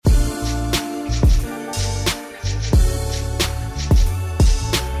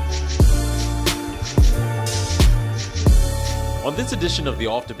On this edition of the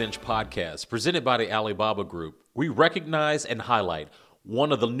Off the Bench podcast, presented by the Alibaba Group, we recognize and highlight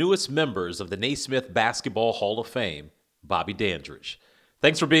one of the newest members of the Naismith Basketball Hall of Fame, Bobby Dandridge.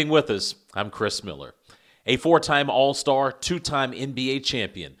 Thanks for being with us. I'm Chris Miller. A four-time All-Star, two-time NBA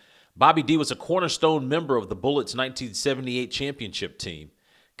champion, Bobby D was a cornerstone member of the Bullets' 1978 championship team.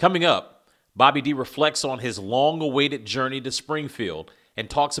 Coming up, Bobby D reflects on his long-awaited journey to Springfield and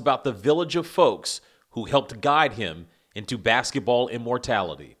talks about the village of folks who helped guide him into basketball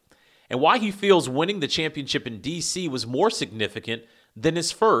immortality, and why he feels winning the championship in D.C. was more significant than his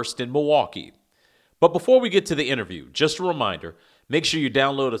first in Milwaukee. But before we get to the interview, just a reminder, make sure you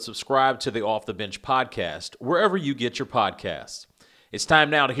download and subscribe to the Off the Bench podcast wherever you get your podcasts. It's time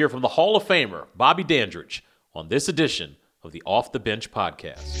now to hear from the Hall of Famer, Bobby Dandridge, on this edition of the Off the Bench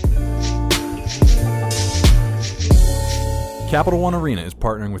podcast. Capital One Arena is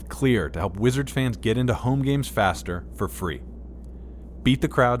partnering with Clear to help Wizards fans get into home games faster for free. Beat the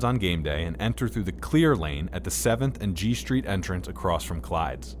crowds on game day and enter through the Clear lane at the 7th and G Street entrance across from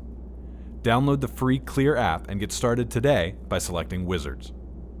Clyde's. Download the free Clear app and get started today by selecting Wizards.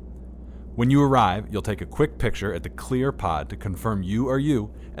 When you arrive, you'll take a quick picture at the Clear pod to confirm you are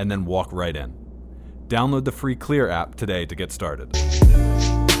you and then walk right in. Download the free Clear app today to get started.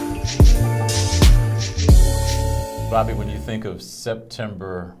 Bobby, when you think of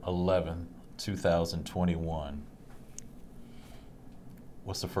September 11, 2021,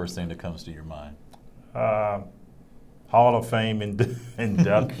 what's the first thing that comes to your mind? Hall of Fame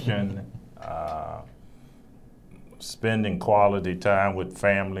induction, spending quality time with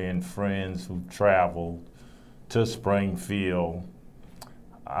family and friends who traveled to Springfield,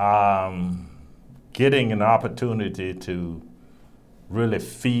 getting an opportunity to really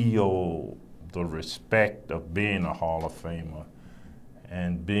feel the respect of being a Hall of Famer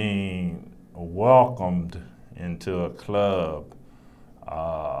and being welcomed into a club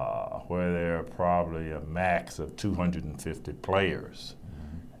where there are probably a max of 250 players.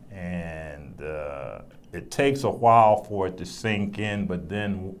 Mm-hmm. And it takes a while for it to sink in, but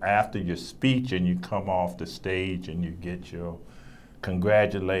then after your speech and you come off the stage and you get your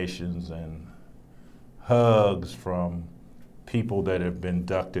congratulations and hugs from people that have been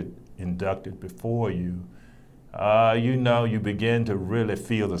inducted before you, you begin to really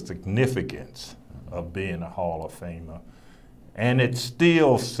feel the significance of being a Hall of Famer. And it's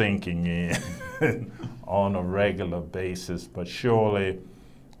still sinking in on a regular basis, but surely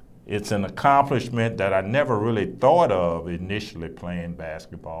it's an accomplishment that I never really thought of initially playing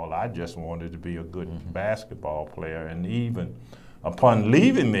basketball. I just wanted to be a good basketball player, and even upon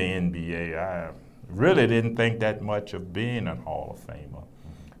leaving the NBA, I really didn't think that much of being a Hall of Famer.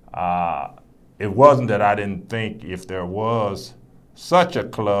 It wasn't that I didn't think if there was such a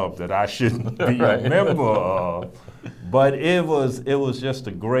club that I shouldn't be a member of, but it was just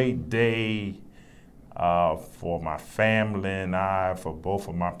a great day for my family and I, for both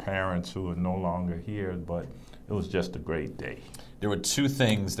of my parents who are no longer here, but it was just a great day. There were two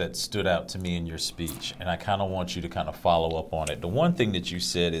things that stood out to me in your speech, and I kind of want you to kind of follow up on it. The one thing that you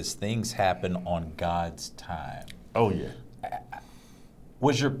said is things happen on God's time. Oh, yeah.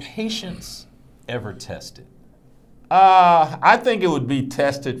 Was your patience ever tested? I think it would be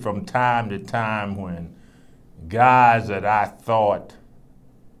tested from time to time when guys that I thought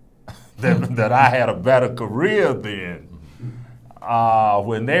that I had a better career than,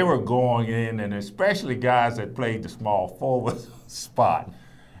 when they were going in, and especially guys that played the small forward spot.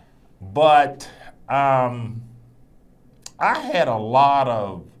 But I had a lot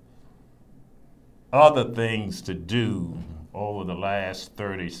of other things to do over the last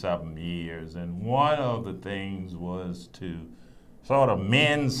 30-something years, and one of the things was to sort of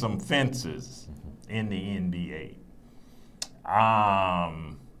mend some fences in the NBA.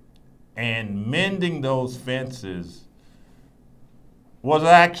 And mending those fences was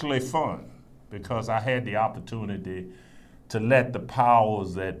actually fun because I had the opportunity to let the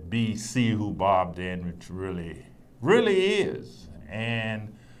powers that be see who Bob Dandridge really is.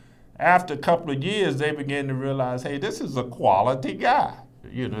 And after a couple of years, they began to realize, hey, this is a quality guy.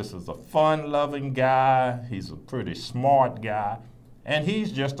 This is a fun-loving guy. He's a pretty smart guy. And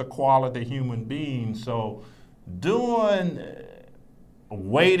he's just a quality human being. So during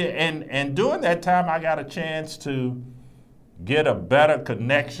that time, I got a chance to get a better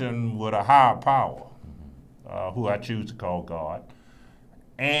connection with a higher power, who I choose to call God.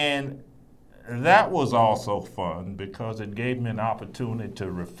 And that was also fun because it gave me an opportunity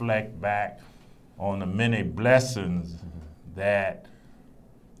to reflect back on the many blessings that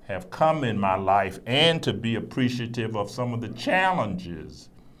have come in my life and to be appreciative of some of the challenges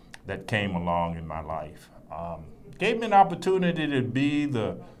that came along in my life. gave me an opportunity to be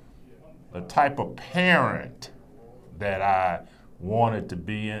the type of parent that I wanted to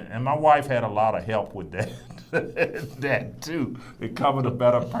be. And my wife had a lot of help with that, that too, becoming a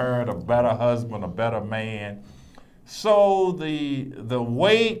better parent, a better husband, a better man. So the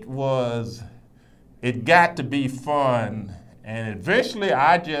wait was, it got to be fun, and eventually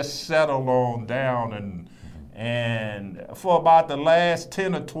I just settled on down, and for about the last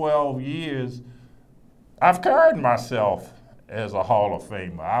 10 or 12 years, I've carried myself as a Hall of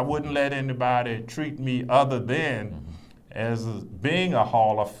Famer. I wouldn't let anybody treat me other than as being a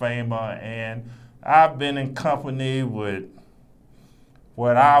Hall of Famer, and I've been in company with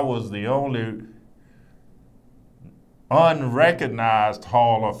what I was the only unrecognized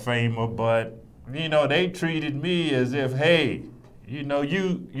Hall of Famer, but you know, they treated me as if, hey, you know,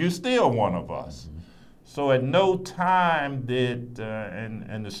 you still one of us. So at no time did,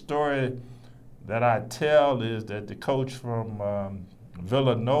 and the story that I tell is that the coach from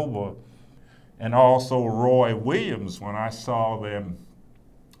Villanova and also Roy Williams, when I saw them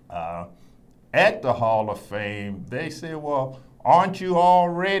at the Hall of Fame, they said, well, aren't you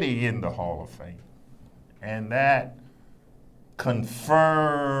already in the Hall of Fame? And that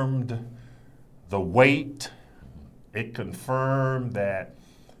confirmed the wait. It confirmed that.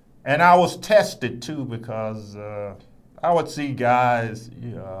 And I was tested too, because I would see guys,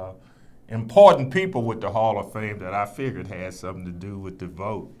 important people with the Hall of Fame that I figured had something to do with the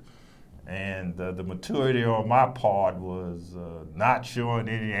vote. And the maturity on my part was not showing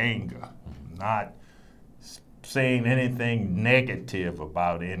any anger, not saying anything negative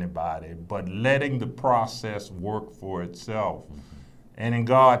about anybody, but letting the process work for itself. And in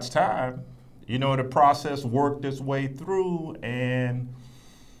God's time, you know, the process worked its way through, and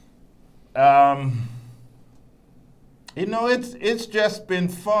you know, it's just been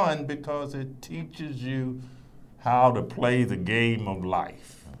fun because it teaches you how to play the game of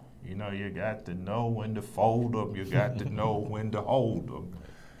life. You know, you got to know when to fold them, you got to know when to hold them.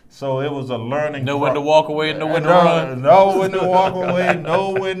 So it was a learning. Know when to walk away and know when to run. Know when to walk away,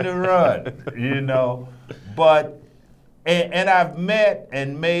 know when to run. You know, but. And I've met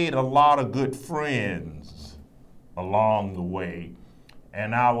and made a lot of good friends along the way.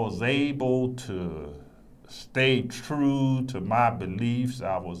 And I was able to stay true to my beliefs.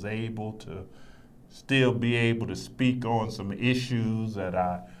 I was able to still be able to speak on some issues that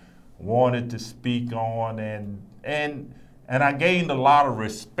I wanted to speak on. And I gained a lot of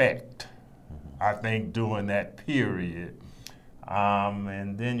respect, I think, during that period.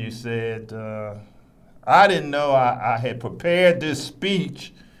 And then you said, I didn't know I had prepared this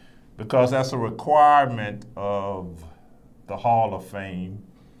speech, because that's a requirement of the Hall of Fame,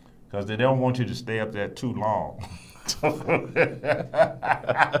 because they don't want you to stay up there too long. But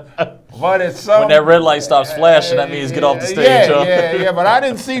it's when that red light stops flashing, that means get off the stage. Yeah, but I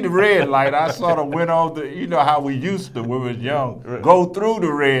didn't see the red light. I sort of went on the, you know how we used to when we was young, go through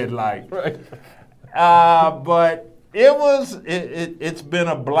the red light. Right. But it's been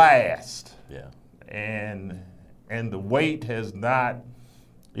a blast. Yeah. And the wait has not,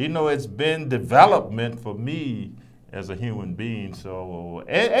 you know, it's been development for me as a human being. So,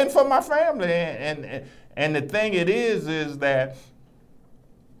 and for my family. And the thing it is that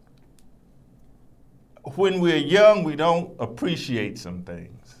when we're young, we don't appreciate some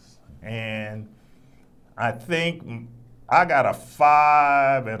things. And I think I got a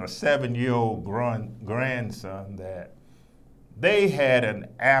 5 and a 7-year-old grandson that they had an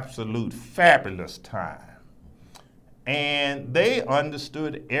absolute fabulous time. And they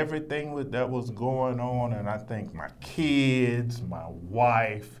understood everything that was going on. And I think my kids, my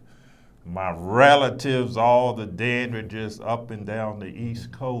wife, my relatives, all the Dandridges up and down the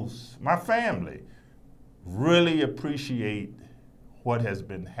East Coast, my family really appreciate what has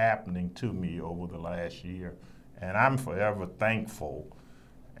been happening to me over the last year. And I'm forever thankful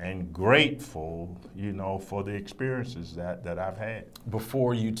and grateful, you know, for the experiences that I've had.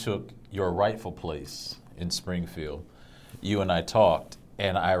 Before you took your rightful place in Springfield, you and I talked,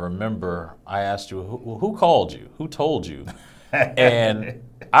 and I remember I asked you, who called you? Who told you? And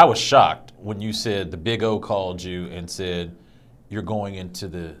I was shocked when you said the Big O called you and said, you're going into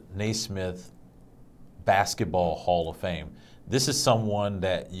the Naismith Basketball Hall of Fame. This is someone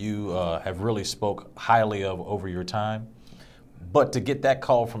that you have really spoke highly of over your time. But to get that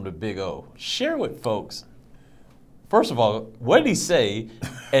call from the Big O, share with folks, first of all, what did he say?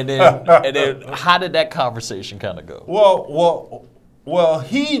 And then how did that conversation kind of go? Well,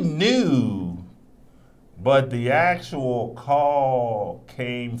 he knew, but the actual call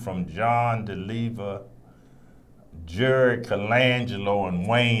came from John DeLeva Jerry Colangelo and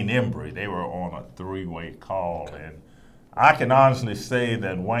Wayne Embry. They were on a three-way call, and I can honestly say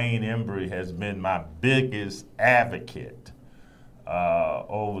that Wayne Embry has been my biggest advocate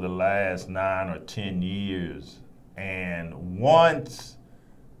over the last 9 or 10 years. And once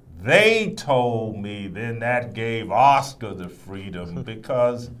they told me, then that gave Oscar the freedom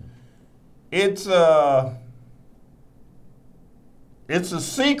because it's a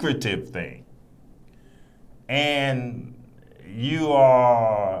secretive thing. And you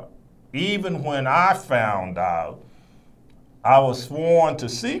are, even when I found out, I was sworn to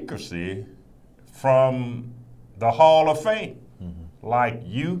secrecy from the Hall of Fame. Like,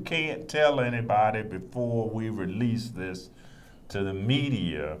 you can't tell anybody before we release this to the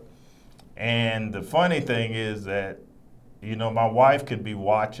media. And the funny thing is that, you know, my wife could be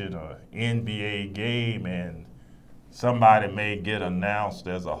watching an NBA game and somebody may get announced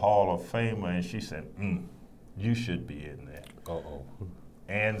as a Hall of Famer, and she said, you should be in there. Uh-oh.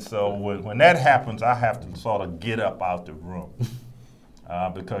 And so when that happens, I have to sort of get up out the room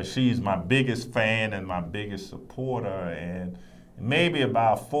because she's my biggest fan and my biggest supporter. And maybe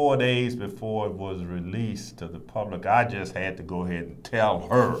about 4 days before it was released to the public, I just had to go ahead and tell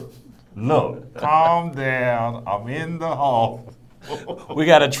her, look, calm down, I'm in the hall. We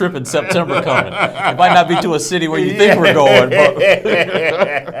got a trip in September coming. It might not be to a city where you think we're going.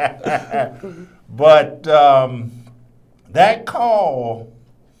 But that call,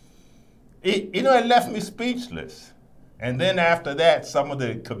 it left me speechless. And then after that, some of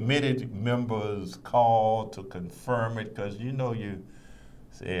the committee members called to confirm it because, you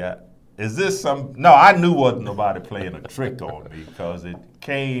say, is this some? No, I knew wasn't nobody playing a trick on me because it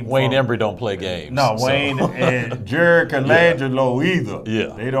came Wayne from, Embry don't play games. No, so. Wayne and Jerry Colangelo either.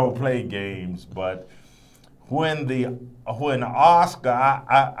 Yeah. They don't play games. But when Oscar,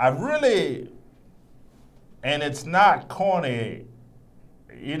 I really, and it's not corny,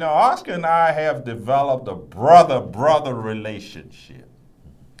 Oscar and I have developed a brother-brother relationship.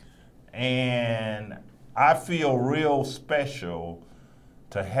 And I feel real special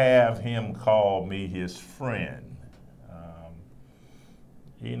to have him call me his friend.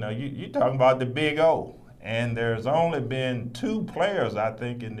 You're talking about the Big O. And there's only been 2 players, I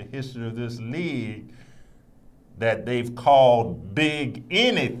think, in the history of this league that they've called big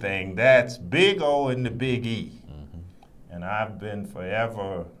anything. That's Big O and the Big E. And I've been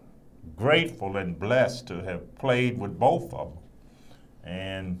forever grateful and blessed to have played with both of them.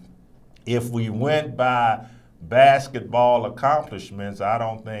 And if we went by basketball accomplishments, I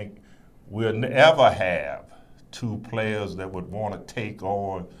don't think we'll ever have 2 players that would want to take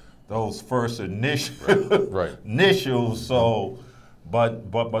on those first initials. So,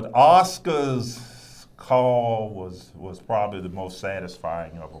 but Oscar's call was probably the most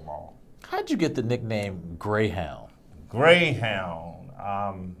satisfying of them all. How'd you get the nickname Greyhound? Greyhound,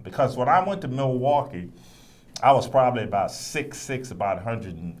 because when I went to Milwaukee, I was probably about 6'6", about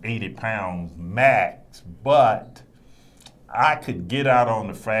 180 pounds max, but I could get out on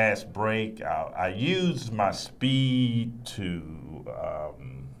the fast break. I used my speed to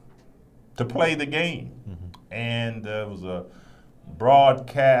play the game. And there was a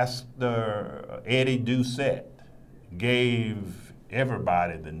broadcaster, Eddie Doucette, gave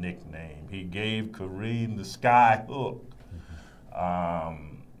everybody the nickname. He gave Kareem the Sky Hook,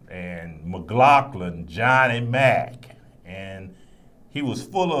 and McLaughlin, Johnny Mack. And he was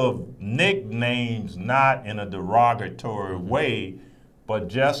full of nicknames, not in a derogatory way, but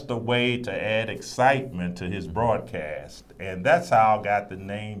just a way to add excitement to his broadcast. And that's how I got the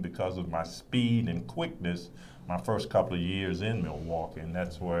name, because of my speed and quickness my first couple of years in Milwaukee, and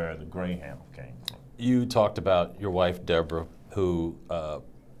that's where the Greyhound came from. You talked about your wife, Deborah, who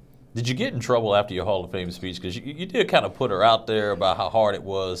did you get in trouble after your Hall of Fame speech? Because you did kind of put her out there about how hard it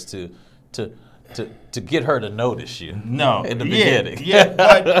was to get her to notice you. No, in the beginning.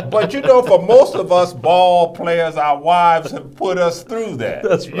 Yeah, but for most of us ball players, our wives have put us through that.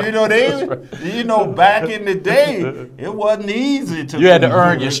 That's right. Back in the day, it wasn't easy to. You had to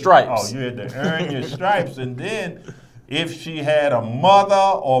earn your stripes. Oh, you had to earn your stripes, and then if she had a mother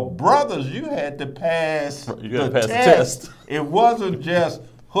or brothers, you had to pass the test. It wasn't just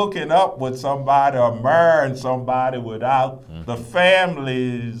hooking up with somebody or marrying somebody without the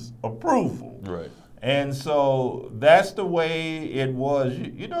family's approval. Right. And so that's the way it was.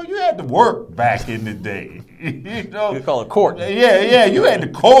 You had to work back in the day. You call it court. Yeah, you had to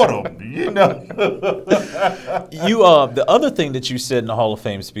court them. The other thing that you said in the Hall of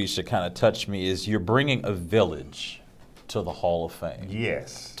Fame speech that kind of touched me is you're bringing a village to the Hall of Fame.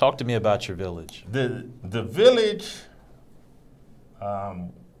 Yes. Talk to me about your village. The village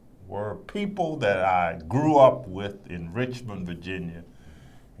were people that I grew up with in Richmond, Virginia,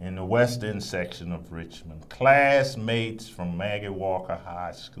 in the West End section of Richmond. Classmates from Maggie Walker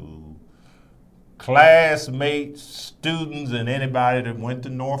High School, classmates, students, and anybody that went to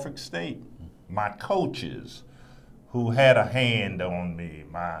Norfolk State. My coaches who had a hand on me,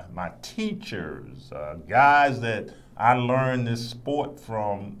 my teachers, guys that I learned this sport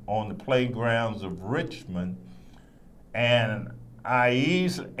from on the playgrounds of Richmond, and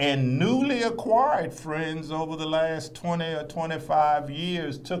and newly acquired friends over the last 20 or 25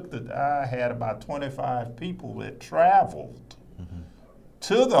 years. I had about 25 people that traveled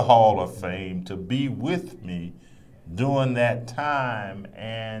to the Hall of Fame to be with me during that time,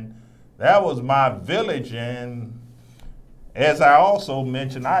 and that was my village. And as I also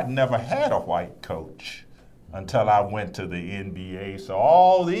mentioned, I'd never had a white coach until I went to the NBA. So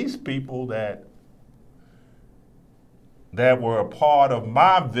all these people that were a part of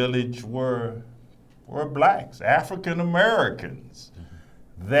my village were blacks, African Americans,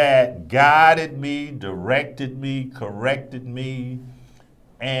 that guided me, directed me, corrected me,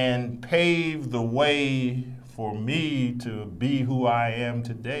 and paved the way for me to be who I am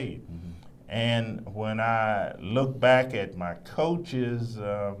today. And when I look back at my coaches,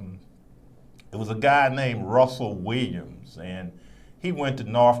 it was a guy named Russell Williams, and he went to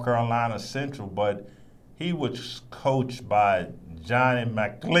North Carolina Central, but he was coached by Johnny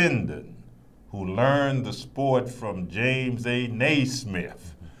McClendon, who learned the sport from James A.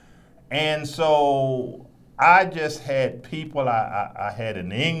 Naismith. And so I just had people. I had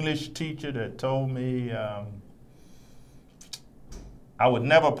an English teacher that told me I would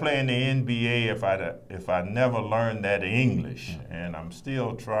never play in the NBA if I never learned that English. And I'm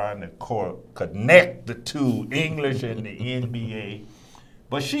still trying to connect the two, English and the NBA.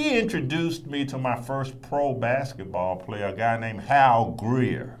 But she introduced me to my first pro basketball player, a guy named Hal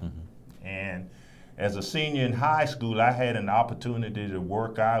Greer. And as a senior in high school, I had an opportunity to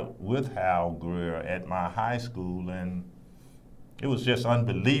work out with Hal Greer at my high school, and it was just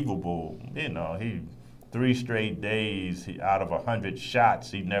unbelievable. You know, 3 straight days, out of 100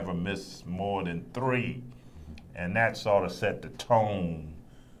 shots, he never missed more than 3. And that sort of set the tone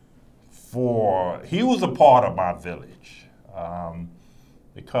he was a part of my village.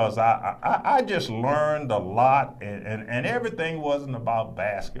 Because I just learned a lot, and everything wasn't about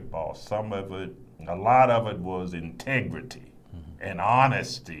basketball. A lot of it was integrity and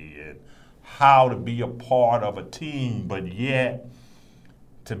honesty and how to be a part of a team, but yet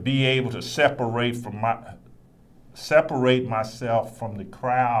to be able to separate myself from the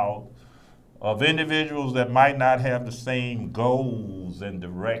crowd of individuals that might not have the same goals and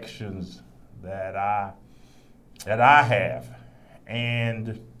directions that I have.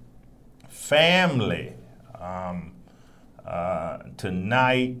 And family,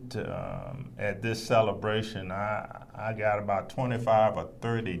 tonight at this celebration, I got about 25 or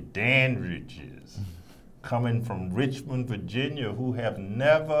 30 Dandridges coming from Richmond, Virginia, who have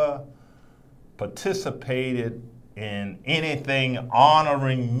never participated in anything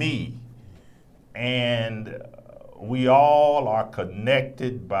honoring me. And we all are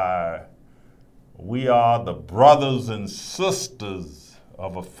connected we are the brothers and sisters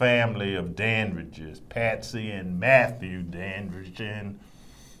of a family of Dandridges, Patsy and Matthew Dandridge. And,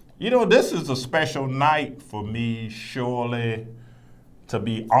 you know, this is a special night for me, surely, to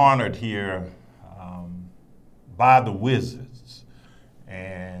be honored here by the Wizards.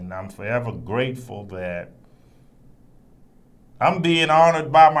 And I'm forever grateful that I'm being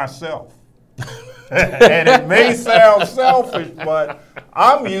honored by myself. And it may sound selfish, but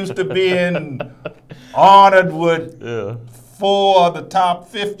I'm used to being honored with 4 of the top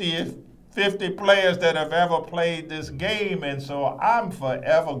 50 players that have ever played this game. And so I'm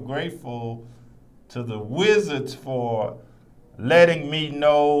forever grateful to the Wizards for letting me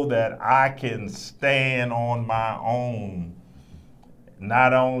know that I can stand on my own,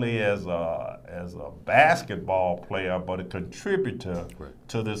 not only as a basketball player, but a contributor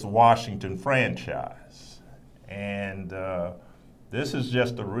to this Washington franchise. And this is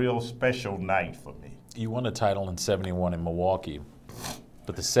just a real special night for me. You won a title in '71 in Milwaukee,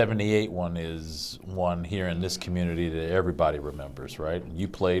 but the '78 one is one here in this community that everybody remembers, right? You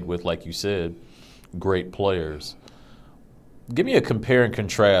played with, like you said, great players. Give me a compare and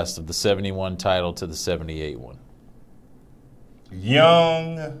contrast of the '71 title to the '78 one.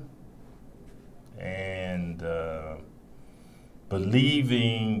 Young and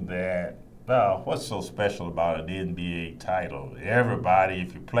believing that, what's so special about an NBA title? Everybody,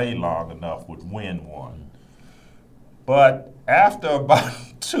 if you play long enough, would win one. But after about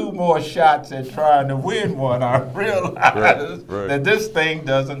 2 more shots at trying to win one, I realized that this thing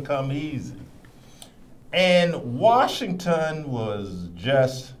doesn't come easy. And Washington was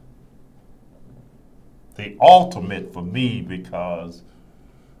just the ultimate for me because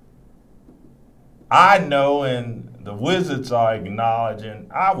I know, and the Wizards are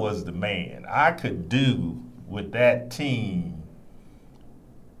acknowledging, I was the man. I could do with that team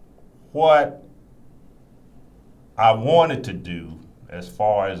what I wanted to do as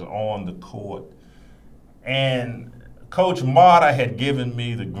far as on the court. And Coach Marta had given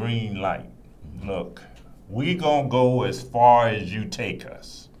me the green light. Look, we gonna go as far as you take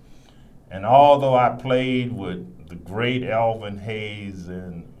us. And although I played with the great Elvin Hayes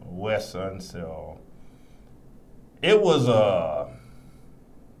and Wes Unseld, it was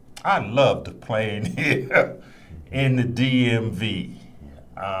I loved playing here in the DMV.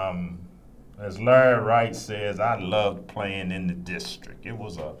 As Larry Wright says, I loved playing in the district. It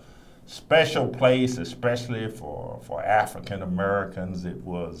was a special place, especially for African Americans. It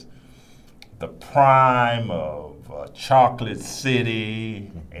was the prime of Chocolate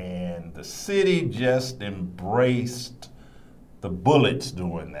City, and the city just embraced the Bullets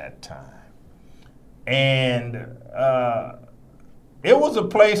during that time. And it was a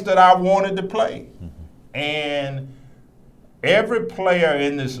place that I wanted to play. And every player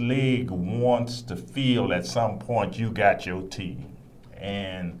in this league wants to feel at some point you got your team.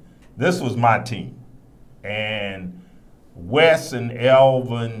 And this was my team. And Wes and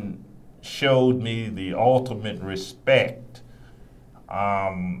Elvin showed me the ultimate respect,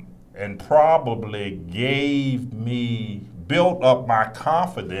 and probably built up my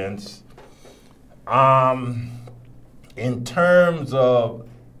confidence in terms of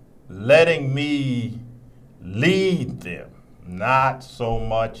letting me lead them, not so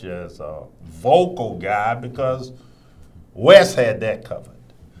much as a vocal guy, because Wes had that covered.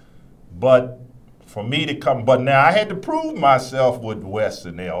 But for me to come, but now I had to prove myself with Wes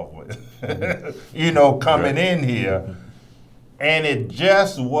and Elvin, coming in here. And it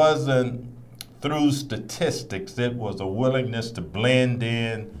just wasn't through statistics. It was a willingness to blend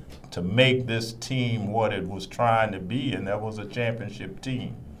in, to make this team what it was trying to be, and that was a championship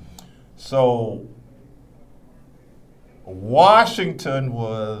team. So Washington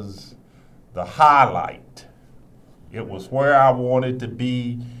was the highlight. It was where I wanted to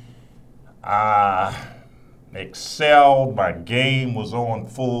be. I excelled. My game was on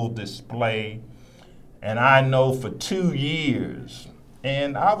full display. And I know for 2 years,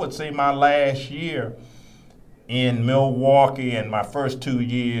 and I would say my last year in Milwaukee and my first 2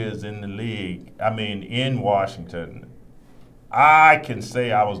 years in the league, in Washington, I can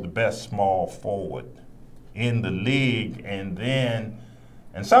say I was the best small forward in the league. And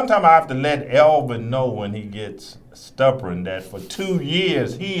sometimes I have to let Elvin know when he gets stubborn that for 2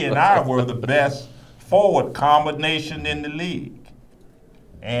 years, he and I were the best forward combination in the league.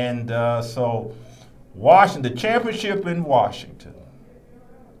 And so Washington, the championship in Washington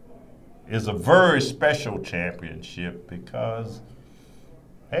is a very special championship because,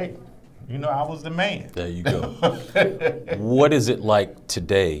 hey, I was the man. There you go. What is it like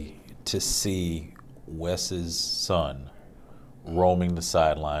today to see Wes's son roaming the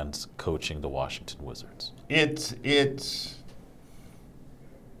sidelines, coaching the Washington Wizards? It's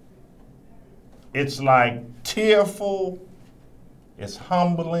like tearful, it's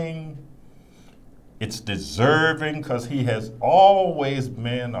humbling, it's deserving, because he has always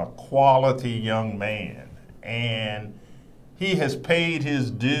been a quality young man. And he has paid his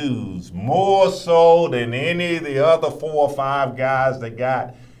dues more so than any of the other 4 or 5 guys that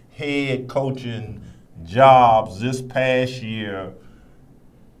got head coaching jobs this past year.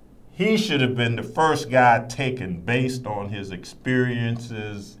 He should have been the first guy taken based on his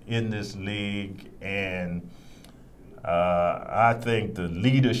experiences in this league. And I think the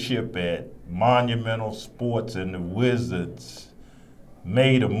leadership at Monumental Sports and the Wizards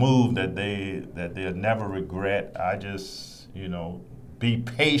made a move that they'll never regret. I just, be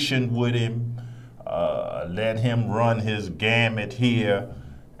patient with him, let him run his gamut here,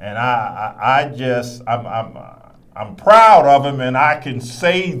 and I'm proud of him, and I can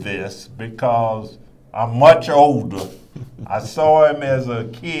say this because I'm much older. I saw him as a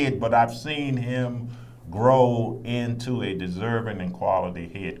kid, but I've seen him grow into a deserving and quality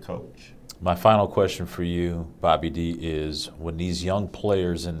head coach. My final question for you, Bobby D, is when these young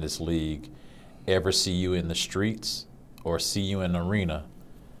players in this league ever see you in the streets or see you in an arena,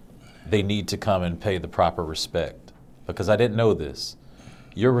 they need to come and pay the proper respect. Because I didn't know this.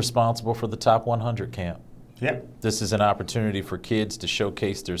 You're responsible for the Top 100 camp. Yep. This is an opportunity for kids to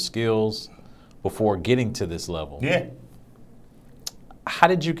showcase their skills before getting to this level. Yeah. How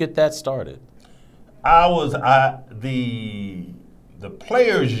did you get that started? The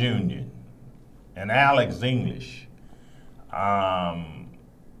Players Union and Alex English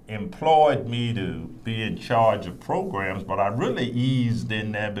employed me to be in charge of programs, but I really eased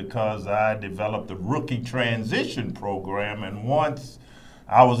in there because I developed the rookie transition program, and once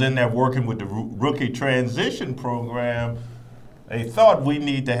I was in there working with the rookie transition program, they thought we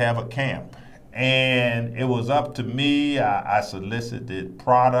need to have a camp. And it was up to me. I solicited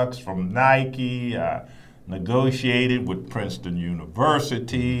products from Nike. I negotiated with Princeton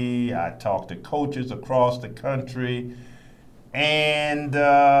University. I talked to coaches across the country. And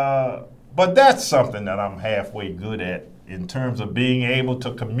but that's something that I'm halfway good at in terms of being able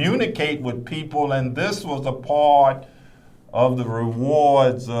to communicate with people. And this was a part of the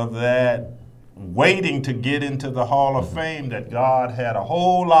rewards of that waiting to get into the Hall of Fame, that God had a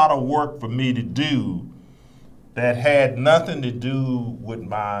whole lot of work for me to do that had nothing to do with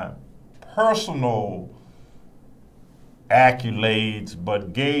my personal accolades,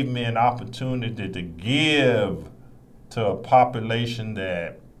 but gave me an opportunity to give to a population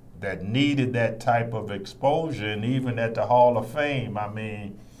that needed that type of exposure. And even at the Hall of Fame, I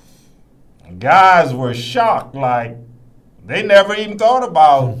mean, guys were shocked, like they never even thought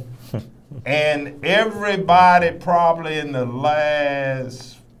about. And everybody probably in the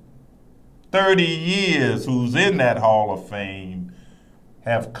last 30 years who's in that Hall of Fame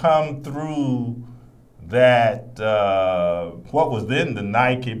have come through that, what was then the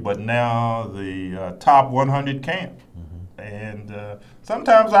Nike, but now the top 100 camp. And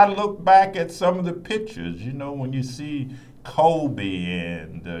sometimes I look back at some of the pictures, you know, when you see Kobe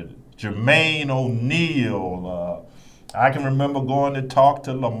and Jermaine O'Neal. I can remember going to talk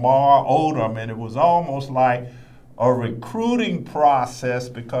to Lamar Odom, and it was almost like a recruiting process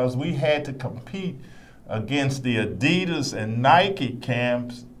because we had to compete against the Adidas and Nike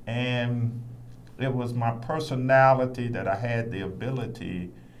camps, and it was my personality that I had the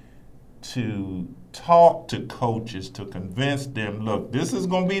ability to talk to coaches to convince them, look, this is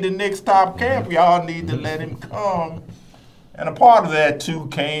going to be the next top camp. Y'all need to let him come. And a part of that, too,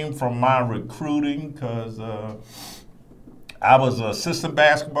 came from my recruiting because I was an assistant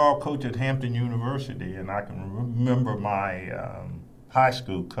basketball coach at Hampton University, and I can remember my high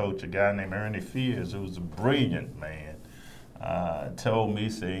school coach, a guy named Ernie Fears, who was a brilliant man, told me,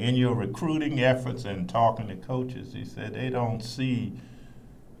 say, in your recruiting efforts and talking to coaches, he said, they don't see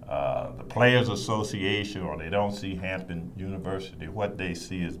the Players Association or they don't see Hampton University. What they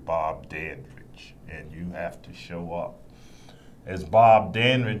see is Bob Dandridge, and you have to show up as Bob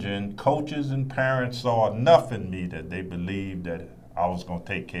Dandridge, and coaches and parents saw enough in me that they believed that I was going to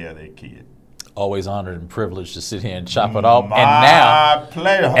take care of their kid. Always honored and privileged to sit here and chop it off. My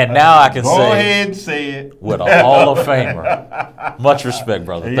pleasure. And now I can go say, ahead and say it. With a Hall of Famer. Much respect,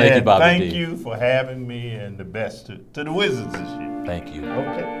 brother. Thank you, Bobby thank D. you for having me, and the best to the Wizards this year. Thank you.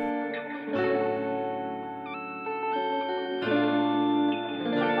 Okay.